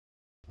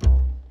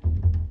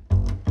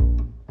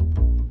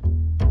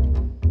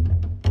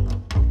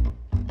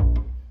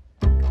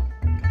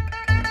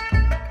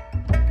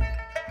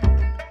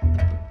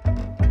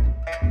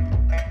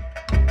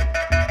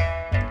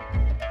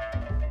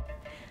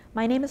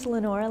My name is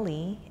Lenora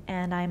Lee,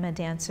 and I'm a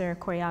dancer,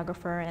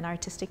 choreographer, and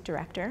artistic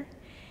director.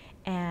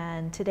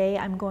 And today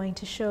I'm going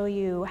to show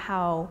you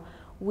how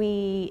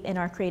we, in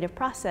our creative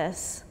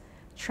process,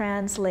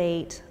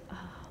 translate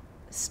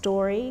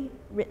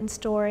written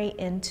story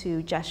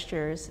into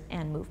gestures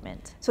and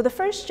movement. So the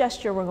first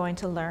gesture we're going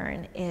to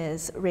learn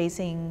is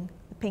raising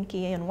the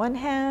pinky in one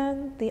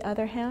hand, the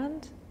other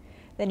hand.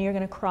 Then you're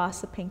going to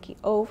cross the pinky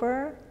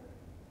over,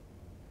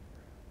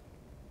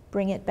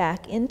 bring it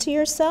back into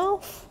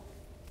yourself,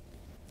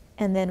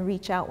 and then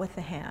reach out with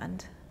the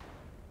hand.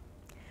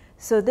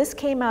 So this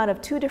came out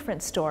of two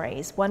different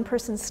stories. One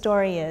person's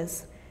story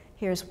is,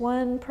 here's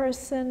one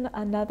person,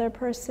 another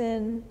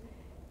person,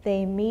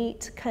 they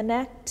meet,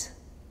 connect,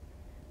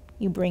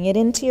 you bring it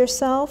into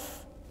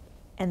yourself,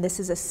 and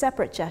this is a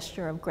separate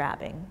gesture of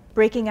grabbing.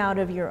 Breaking out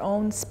of your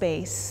own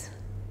space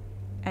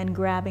and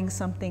grabbing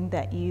something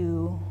that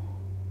you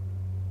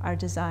are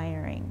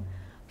desiring.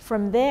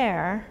 From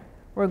there,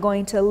 we're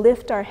going to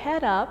lift our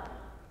head up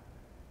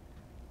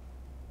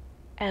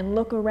and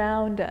look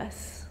around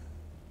us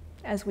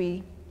as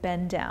we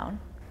bend down.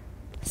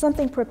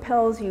 Something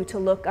propels you to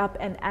look up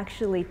and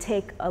actually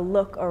take a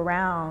look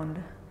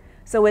around.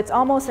 So it's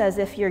almost as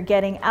if you're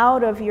getting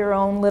out of your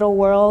own little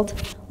world,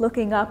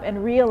 looking up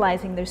and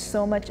realizing there's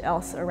so much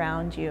else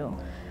around you.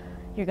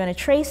 You're going to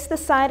trace the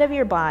side of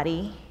your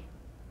body,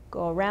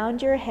 go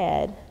around your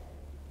head,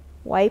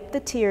 wipe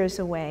the tears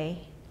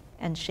away,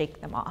 and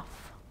shake them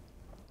off.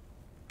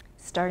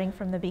 Starting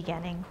from the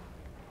beginning.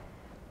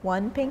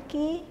 One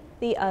pinky,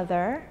 the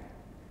other,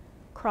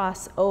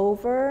 cross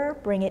over,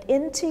 bring it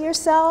into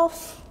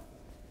yourself,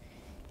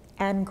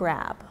 and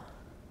grab.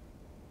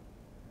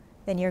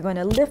 Then you're going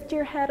to lift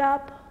your head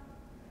up,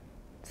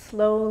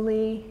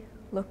 slowly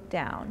look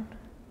down.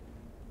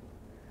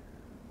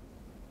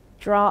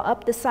 Draw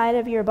up the side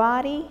of your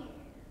body,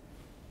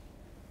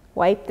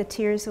 wipe the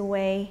tears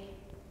away,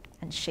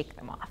 and shake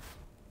them off.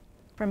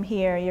 From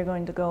here, you're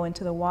going to go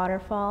into the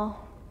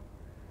waterfall,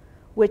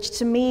 which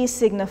to me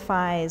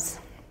signifies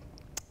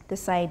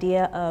this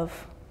idea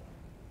of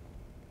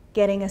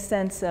getting a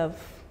sense of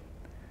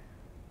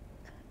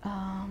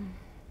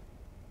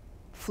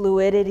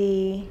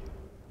fluidity,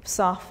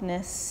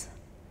 softness.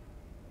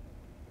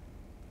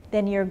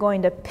 Then you're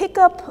going to pick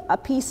up a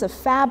piece of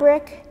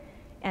fabric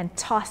and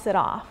toss it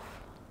off.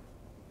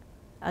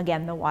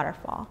 Again, the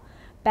waterfall.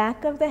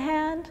 Back of the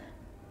hand,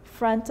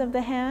 front of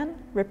the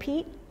hand,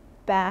 repeat,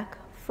 back,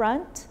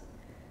 front.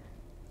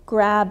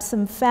 Grab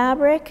some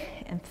fabric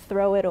and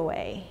throw it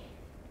away.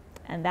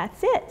 And that's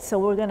it. So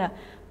we're going to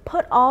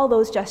put all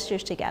those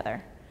gestures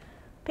together.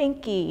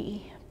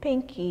 Pinky,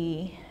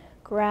 pinky,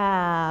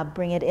 grab,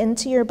 bring it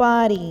into your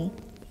body.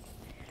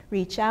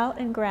 Reach out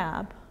and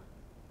grab.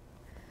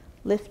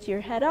 Lift your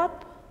head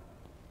up.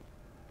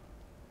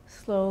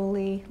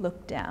 Slowly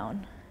look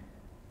down.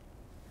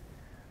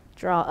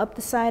 Draw up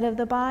the side of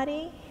the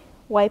body.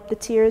 Wipe the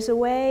tears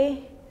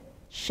away.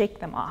 Shake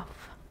them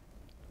off.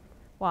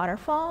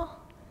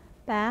 Waterfall.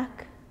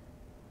 Back,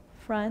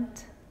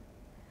 front,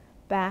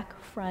 back,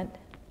 front.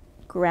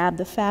 Grab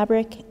the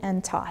fabric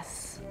and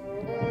toss.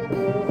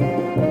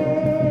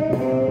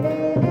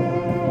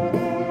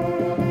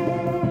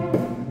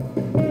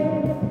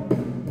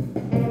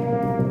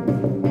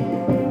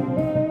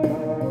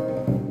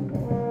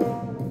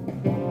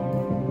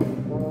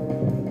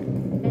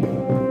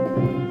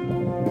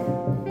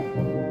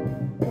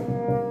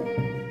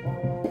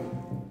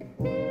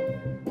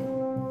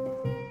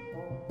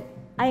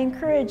 I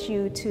encourage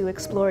you to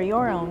explore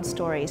your own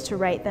stories, to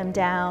write them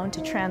down,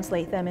 to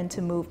translate them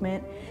into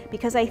movement,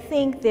 because I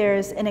think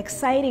there's an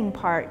exciting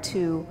part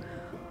to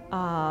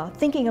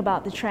thinking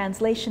about the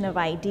translation of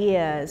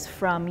ideas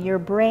from your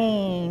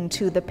brain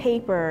to the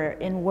paper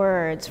in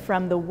words,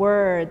 from the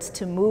words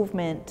to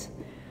movement,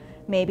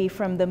 maybe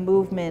from the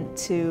movement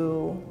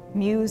to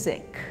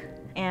music.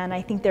 And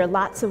I think there are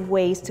lots of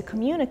ways to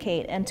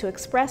communicate and to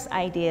express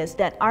ideas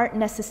that aren't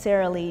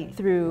necessarily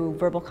through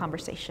verbal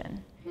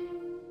conversation.